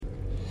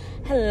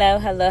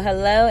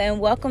Hello, and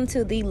welcome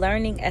to The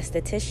Learning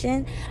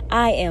Esthetician.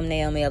 I am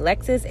Naomi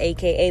Alexis,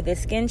 aka The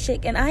Skin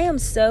Chick, and I am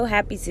so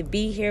happy to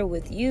be here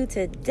with you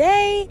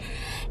today.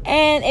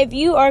 And if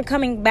you are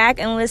coming back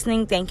and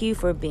listening, thank you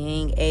for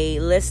being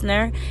a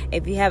listener.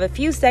 If you have a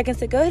few seconds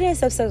to go ahead and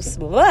subscribe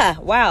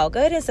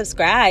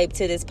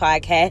to this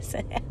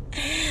podcast.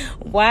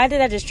 Why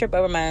did I just trip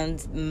over my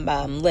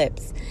own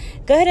lips?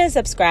 Go ahead and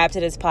subscribe to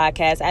this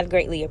podcast. I'd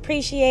greatly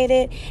appreciate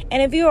it.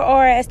 And if you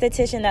are an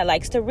esthetician that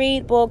likes to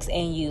read books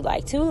and you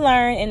like to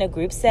learn in a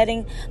group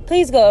setting,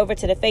 please go over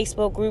to the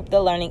Facebook group,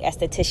 The Learning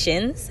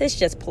Estheticians. It's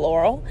just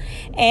plural.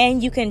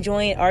 And you can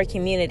join our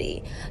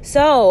community.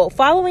 So,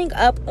 following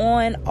up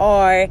on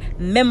our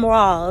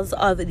memoirs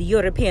of the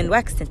European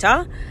Wax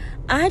Center,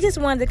 I just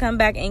wanted to come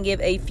back and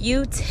give a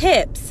few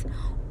tips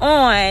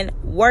on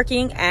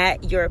working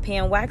at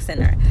European Wax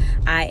Center.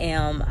 I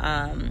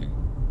am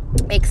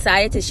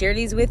excited to share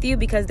these with you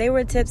because they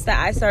were tips that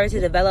I started to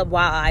develop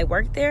while I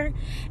worked there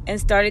and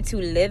started to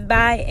live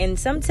by, and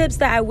some tips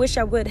that I wish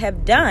I would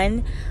have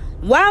done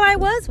while I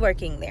was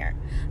working there.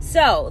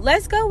 So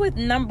let's go with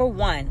number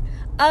one.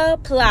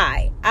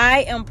 Apply.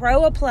 I am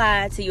pro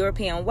apply to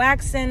European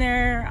Wax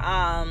Center,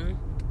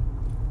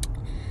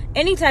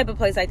 any type of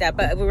place like that,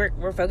 but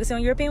we're focusing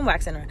on European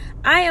Wax Center.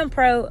 I am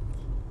pro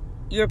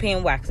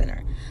European Wax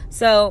Center.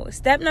 So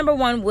step number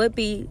one would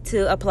be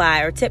to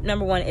apply, or tip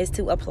number one is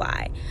to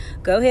apply.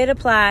 Go ahead,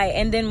 apply,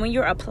 and then when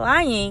you're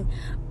applying,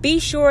 be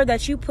sure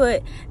that you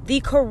put the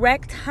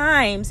correct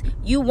times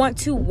you want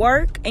to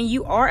work and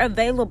you are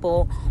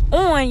available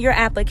on your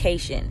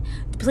application.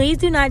 Please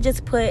do not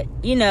just put,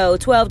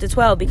 12 to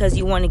 12 because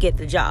you want to get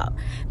the job.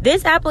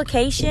 This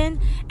application,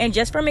 and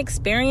just from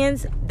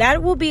experience,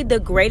 that will be the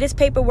greatest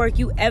paperwork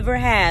you ever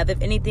have if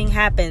anything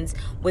happens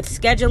with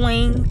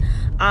scheduling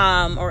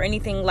or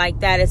anything like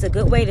that. It's a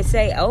good way to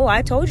say, oh,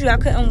 I told you I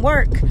couldn't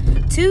work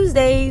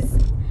Tuesdays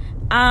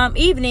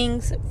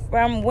evenings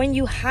from when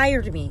you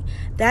hired me.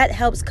 That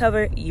helps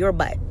cover your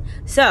butt.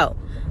 So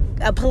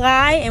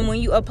apply, and when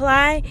you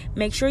apply,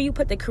 make sure you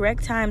put the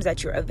correct times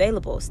that you're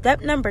available. Step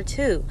number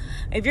two,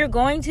 if you're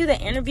going to the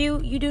interview,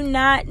 you do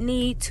not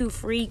need to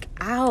freak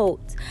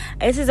out.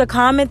 This is a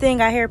common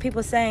thing I hear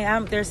people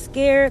saying. They're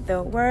scared,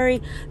 they're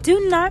worried.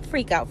 Do not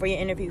freak out for your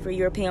interview for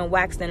European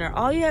Wax Center.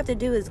 All you have to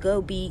do is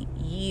go be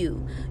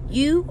you.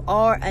 You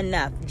are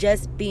enough,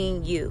 just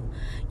being you.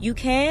 You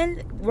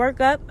can work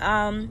up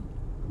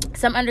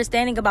some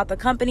understanding about the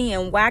company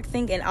and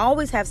waxing, and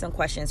always have some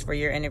questions for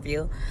your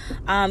interview.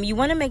 You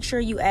want to make sure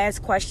you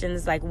ask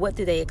questions like, what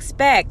do they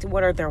expect?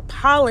 What are their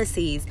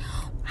policies?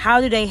 How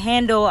do they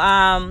handle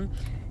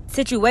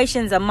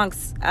situations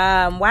amongst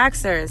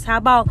waxers? How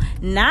about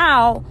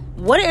now,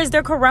 what is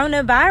their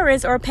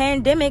coronavirus or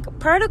pandemic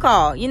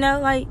protocol?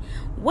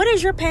 What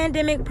is your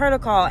pandemic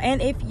protocol?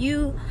 And if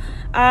you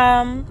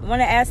want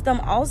to ask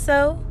them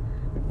also,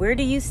 where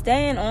do you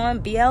stand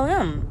on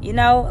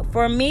BLM?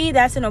 For me,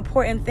 that's an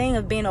important thing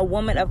of being a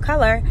woman of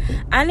color.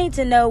 I need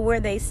to know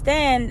where they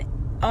stand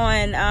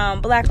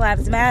on Black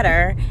Lives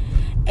Matter.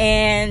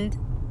 And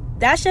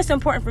that's just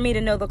important for me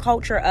to know the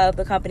culture of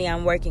the company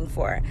I'm working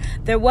for.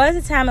 There was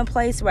a time and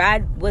place where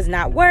I was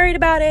not worried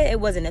about it. It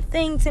wasn't a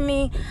thing to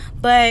me.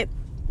 But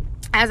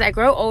as I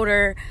grow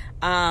older,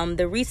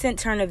 the recent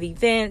turn of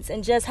events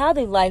and just how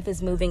the life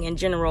is moving in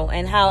general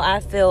and how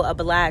I feel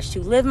obliged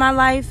to live my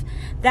life,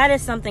 that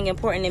is something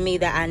important to me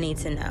that I need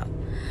to know.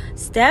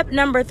 Step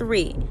number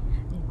 3,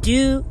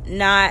 do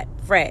not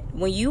fret.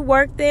 When you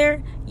work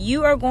there,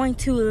 you are going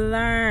to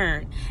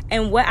learn.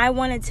 And what I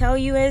want to tell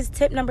you is,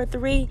 tip number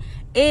 3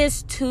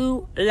 is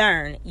to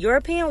learn.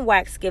 European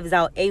Wax gives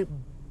out a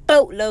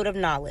boatload of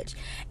knowledge,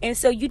 and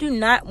so you do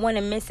not want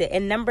to miss it.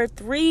 And number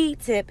 3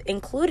 tip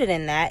included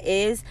in that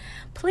is,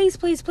 please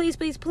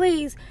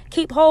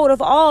keep hold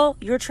of all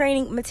your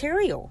training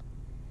material.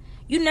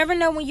 You never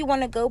know when you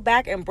want to go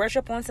back and brush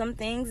up on some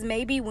things.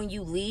 Maybe when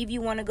you leave,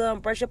 you want to go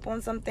and brush up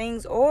on some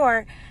things,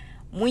 or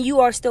when you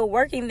are still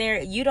working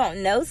there, you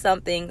don't know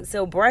something,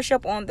 so brush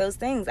up on those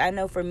things. I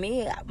know for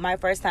me, my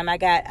first time I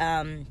got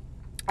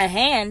a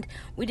hand,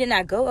 we did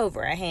not go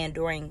over a hand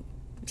during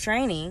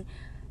training,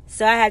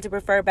 so I had to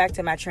refer back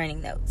to my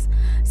training notes.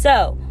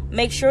 So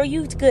make sure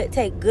you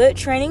take good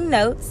training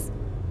notes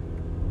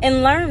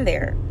and learn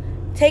there.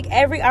 Take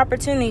every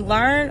opportunity.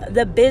 Learn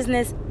the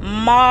business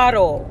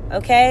model,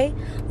 okay?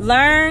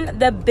 Learn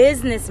the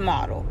business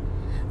model.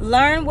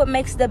 Learn what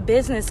makes the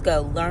business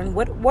go. Learn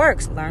what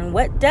works. Learn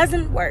what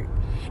doesn't work.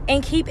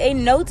 And keep a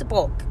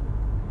notebook.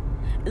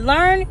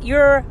 Learn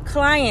your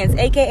clients,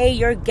 aka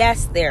your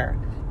guests there.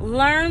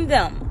 Learn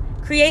them.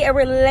 Create a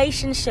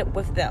relationship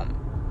with them.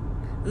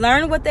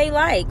 Learn what they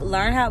like.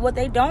 Learn what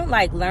they don't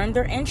like. Learn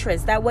their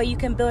interests. That way you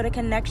can build a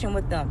connection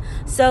with them.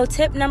 So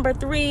step number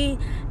 3,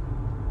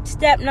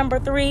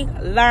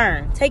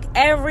 learn. Take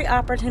every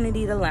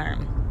opportunity to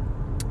learn.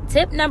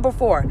 Tip number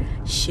 4,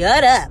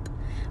 shut up.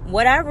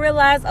 What I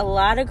realized, a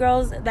lot of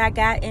girls that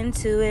got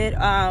into it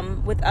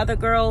with other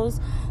girls,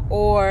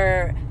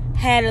 or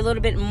had a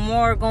little bit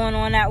more going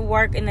on at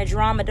work in the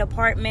drama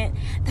department,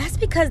 that's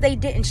because they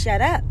didn't shut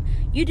up.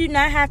 You do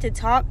not have to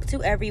talk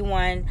to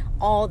everyone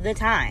all the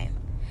time.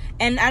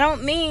 And I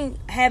don't mean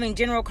having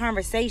general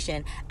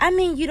conversation. I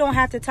mean, you don't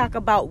have to talk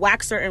about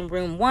waxer in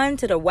room 1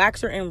 to the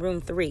waxer in room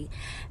 3.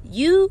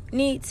 You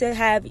need to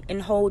have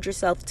and hold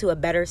yourself to a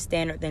better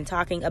standard than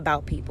talking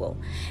about people.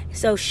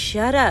 So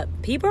shut up.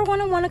 People are going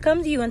to want to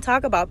come to you and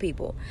talk about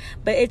people.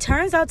 But it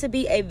turns out to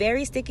be a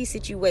very sticky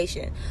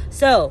situation.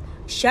 So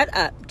shut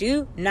up.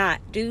 Do not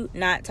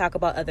talk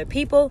about other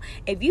people.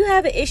 If you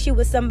have an issue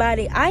with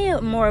somebody, I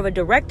am more of a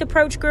direct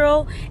approach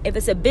girl. If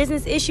it's a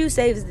business issue,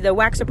 say the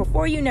waxer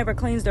before you never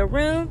cleans their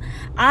room,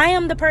 I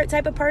am the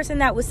type of person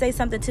that would say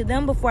something to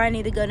them before I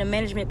need to go to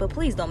management. But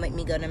please don't make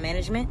me go to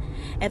management.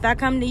 If I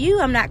come to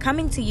you, I'm not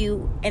coming to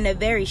you in a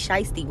very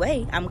shisty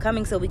way. I'm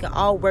coming so we can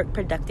all work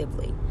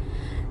productively.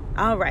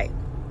 All right.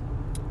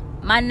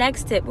 My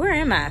next tip, where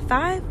am I?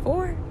 5,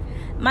 4?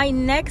 My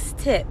next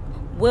tip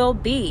will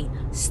be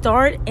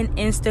start an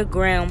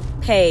Instagram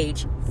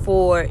page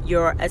for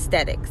your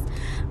aesthetics.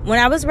 When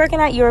I was working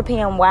at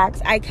European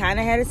Wax, I kind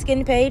of had a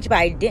skin page, but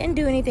I didn't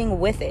do anything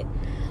with it.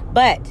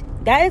 But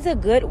that is a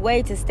good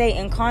way to stay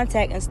in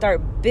contact and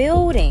start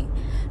building.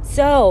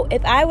 So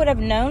if I would have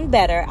known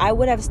better, I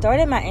would have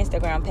started my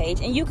Instagram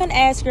page. And you can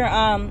ask your,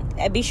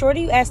 be sure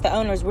to ask the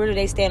owners, where do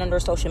they stand on their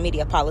social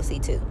media policy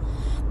too.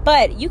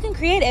 But you can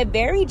create a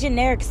very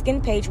generic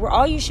skin page where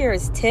all you share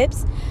is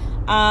tips.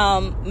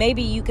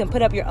 Maybe you can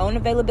put up your own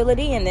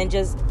availability and then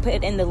just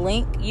put in the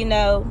link,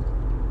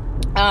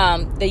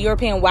 the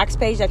European Wax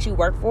page that you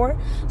work for.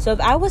 So if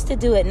I was to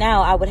do it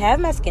now, I would have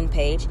my skin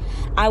page.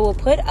 I will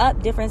put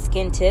up different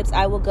skin tips.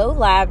 I will go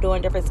live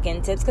doing different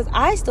skin tips because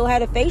I still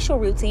had a facial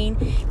routine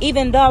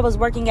even though I was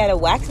working at a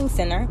waxing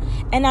center,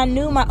 and I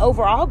knew my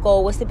overall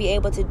goal was to be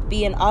able to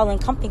be an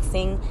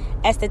all-encompassing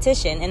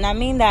esthetician. And I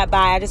mean that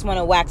by I just want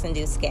to wax and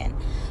do skin.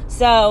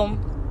 So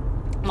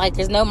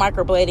there's no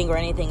microblading or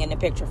anything in the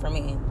picture for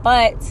me.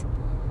 But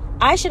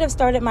I should have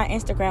started my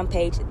Instagram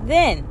page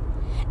then.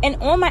 And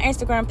on my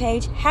Instagram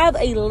page, have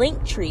a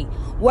link tree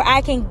where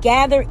I can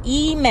gather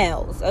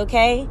emails,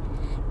 okay?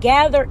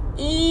 Gather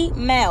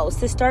emails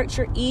to start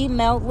your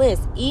email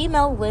list.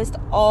 Email lists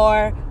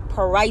are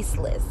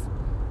priceless.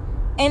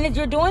 And if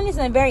you're doing this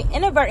in a very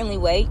inadvertently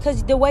way,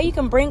 because the way you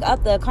can bring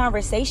up the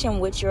conversation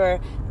with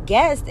your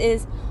guest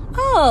is,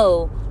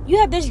 oh, you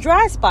have this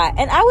dry spot.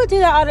 And I would do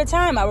that all the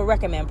time. I would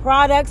recommend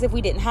products if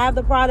we didn't have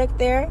the product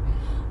there.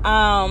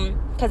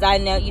 Because I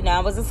know, I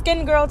was a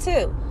skin girl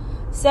too.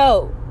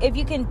 So if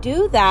you can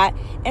do that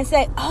and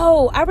say,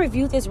 oh, I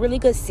reviewed this really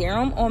good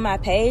serum on my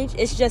page.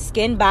 It's just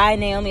Skin by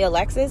Naomi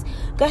Alexis.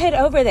 Go ahead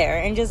over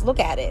there and just look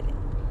at it.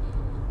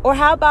 Or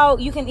how about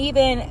you can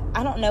even,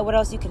 I don't know what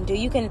else you can do.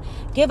 You can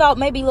give out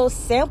maybe little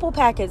sample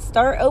packets.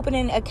 Start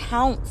opening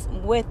accounts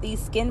with these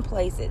skin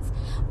places.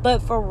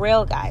 But for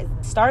real, guys,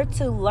 start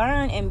to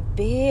learn and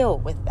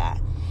build with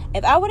that.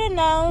 If I would have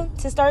known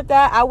to start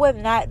that, I would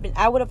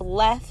have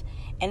left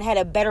and had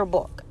a better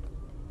book.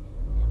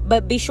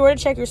 But be sure to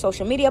check your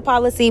social media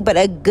policy. But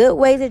a good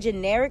way to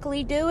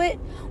generically do it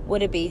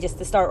would it be just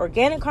to start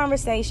organic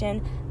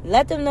conversation.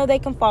 Let them know they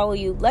can follow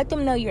you. Let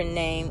them know your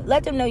name.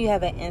 Let them know you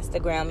have an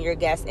Instagram, your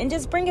guest, and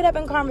just bring it up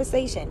in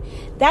conversation.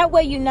 That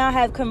way you now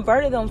have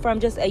converted them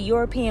from just a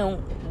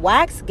European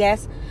wax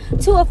guest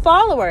to a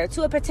follower,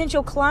 to a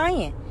potential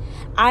client.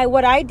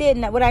 What I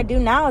do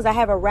now is I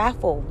have a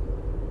raffle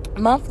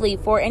monthly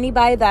for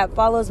anybody that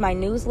follows my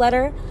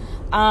newsletter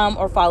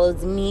or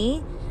follows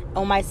me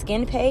on my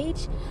skin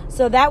page.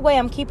 So that way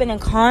I'm keeping in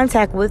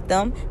contact with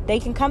them. They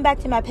can come back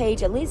to my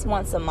page at least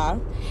once a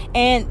month.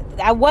 And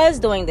I was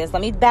doing this.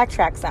 Let me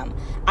backtrack some.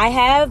 I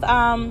have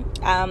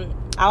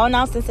I'll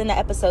announce this in the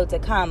episode to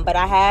come, but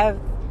I have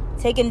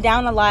taken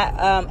down a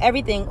lot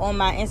everything on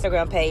my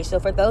Instagram page. So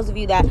for those of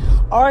you that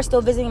are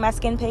still visiting my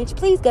skin page,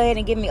 please go ahead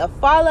and give me a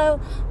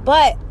follow.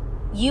 But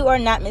you are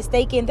not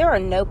mistaken. There are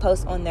no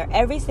posts on there.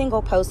 Every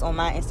single post on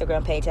my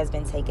Instagram page has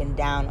been taken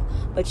down.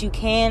 But you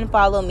can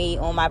follow me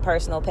on my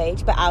personal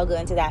page. But I'll go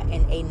into that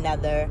in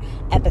another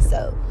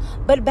episode.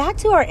 But back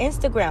to our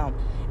Instagram.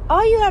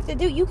 All you have to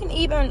do, you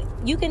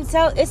can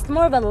tell it's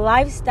more of a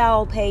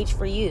lifestyle page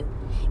for you.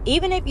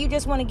 Even if you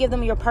just want to give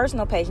them your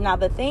personal page. Now,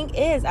 the thing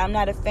is, I'm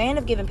not a fan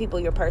of giving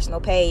people your personal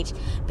page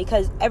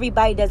because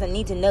everybody doesn't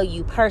need to know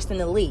you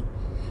personally.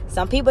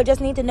 Some people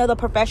just need to know the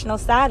professional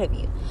side of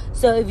you.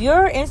 So if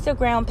your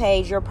Instagram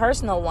page, your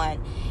personal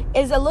one,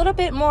 is a little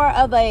bit more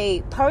of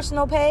a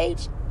personal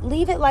page,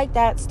 leave it like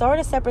that. Start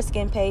a separate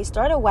skin page,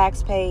 start a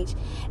wax page,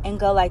 and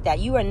go like that.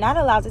 You are not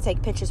allowed to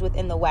take pictures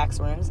within the wax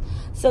rooms.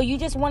 So you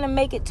just want to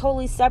make it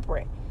totally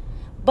separate.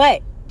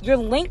 But your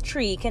link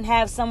tree can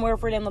have somewhere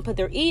for them to put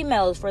their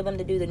emails, for them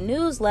to do the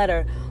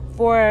newsletter,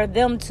 for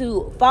them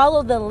to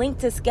follow the link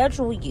to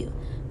schedule you.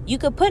 You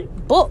could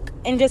put book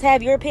and just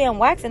have European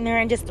Wax in there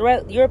and just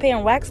throw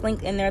European Wax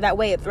link in there. That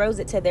way it throws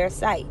it to their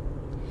site.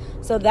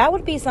 So that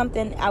would be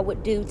something I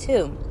would do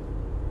too.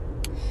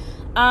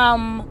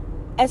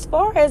 As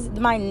far as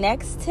my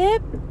next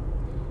tip,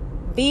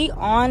 be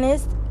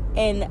honest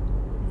and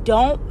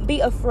don't be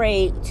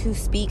afraid to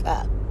speak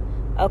up.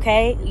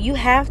 Okay? You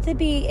have to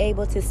be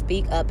able to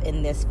speak up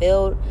in this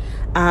field.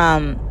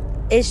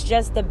 It's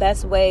just the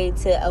best way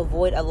to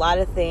avoid a lot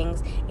of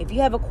things. If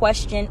you have a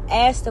question,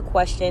 ask the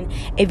question.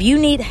 If you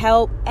need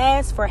help,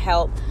 ask for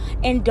help.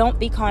 And don't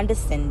be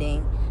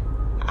condescending.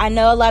 I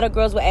know a lot of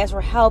girls will ask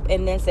for help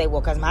and then say,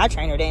 well, because my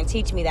trainer didn't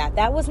teach me that.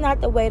 That was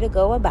not the way to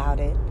go about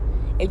it.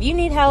 If you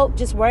need help,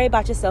 just worry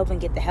about yourself and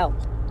get the help.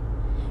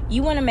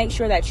 You want to make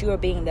sure that you are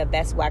being the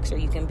best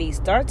waxer you can be.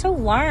 Start to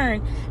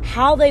learn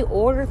how they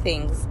order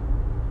things.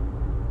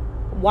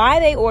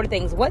 Why they order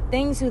things. What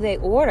things do they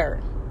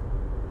order?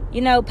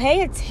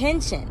 Pay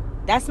attention.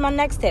 That's my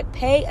next tip.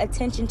 Pay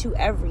attention to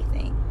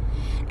everything.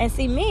 And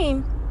see,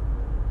 me,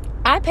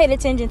 I paid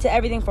attention to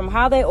everything from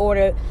how they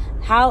order,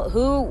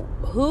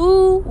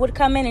 who would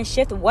come in and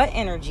shift what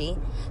energy.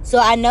 So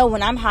I know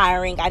when I'm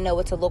hiring, I know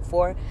what to look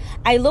for.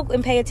 I look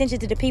and pay attention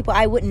to the people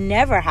I would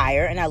never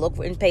hire, and I look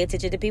and pay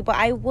attention to people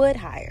I would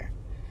hire.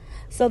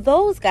 So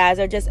those guys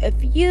are just a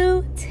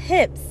few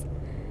tips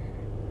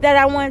that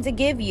I wanted to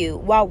give you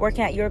while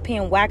working at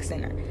European Wax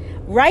Center.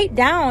 Write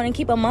down and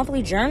keep a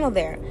monthly journal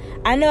there.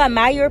 I know at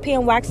my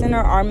European Wax Center,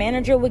 our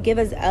manager would give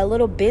us a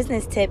little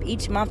business tip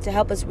each month to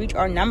help us reach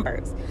our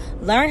numbers.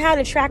 Learn how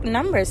to track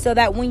numbers so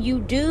that when you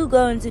do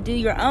go in to do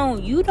your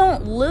own, you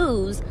don't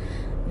lose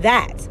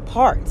that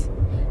part.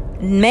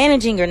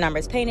 Managing your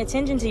numbers, paying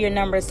attention to your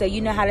numbers so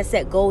you know how to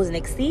set goals and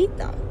exceed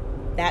them.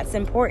 That's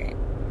important.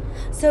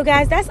 So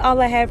guys, that's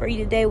all I have for you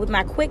today with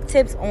my quick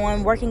tips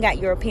on working at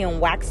European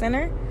Wax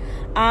Center.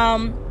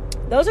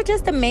 Those are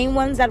just the main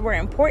ones that were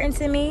important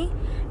to me.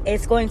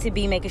 It's going to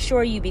be making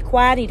sure you be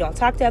quiet, you don't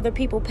talk to other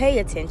people, pay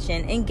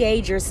attention,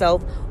 engage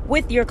yourself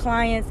with your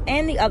clients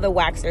and the other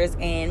waxers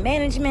and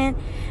management.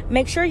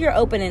 Make sure you're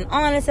open and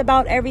honest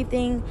about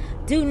everything.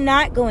 Do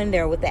not go in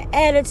there with an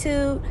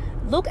attitude.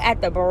 Look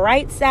at the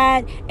bright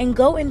side and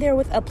go in there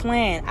with a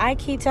plan. I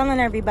keep telling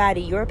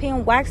everybody,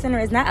 European Wax Center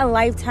is not a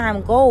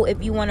lifetime goal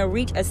if you want to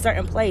reach a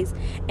certain place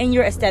in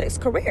your aesthetics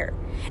career.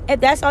 If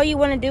that's all you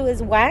want to do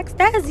is wax,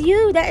 that is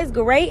you. That is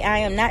great. I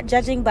am not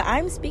judging, but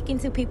I'm speaking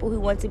to people who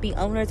want to be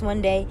owners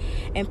one day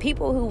and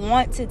people who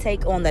want to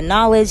take on the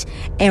knowledge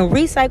and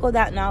recycle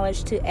that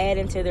knowledge to add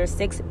into their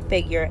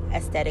 6-figure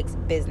aesthetics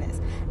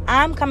business.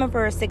 I'm coming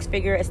for a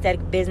 6-figure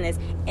aesthetic business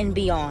and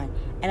beyond.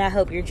 And I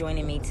hope you're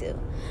joining me too.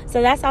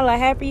 So that's all I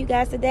have for you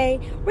guys today.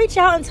 Reach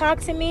out and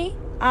talk to me.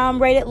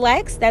 Rated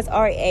Lex. That's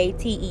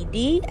RATED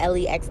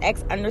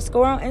LEXX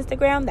 _ on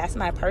Instagram. That's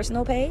my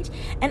personal page.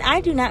 And I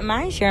do not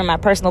mind sharing my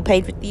personal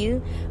page with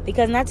you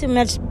because not too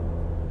much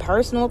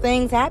personal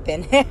things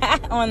happen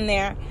on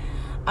there.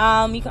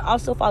 You can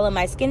also follow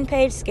my skin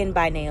page, Skin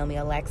by Naomi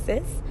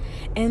Alexis.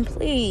 And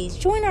please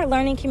join our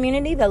learning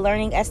community, the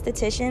Learning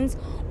Estheticians,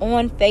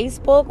 on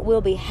Facebook. We'll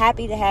be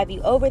happy to have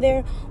you over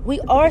there. We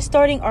are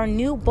starting our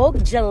new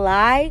book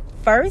July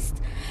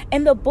 1st.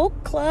 And the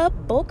book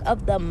club book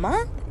of the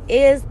month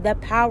is The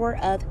Power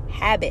of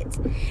Habit.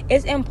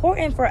 It's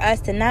important for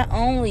us to not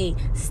only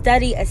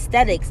study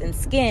aesthetics and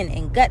skin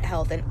and gut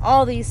health and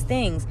all these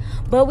things,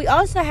 but we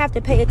also have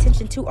to pay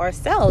attention to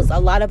ourselves. A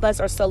lot of us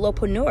are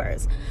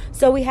solopreneurs.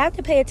 So we have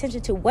to pay attention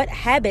to what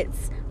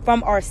habits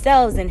from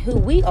ourselves and who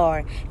we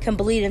are can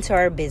bleed into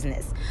our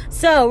business.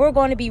 So we're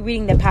going to be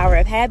reading The Power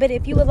of Habit.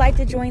 If you would like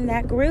to join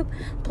that group,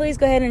 please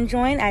go ahead and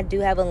join. I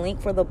do have a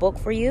link for the book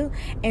for you.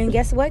 And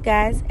guess what,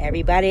 guys?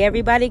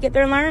 Everybody get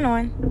their learn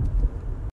on.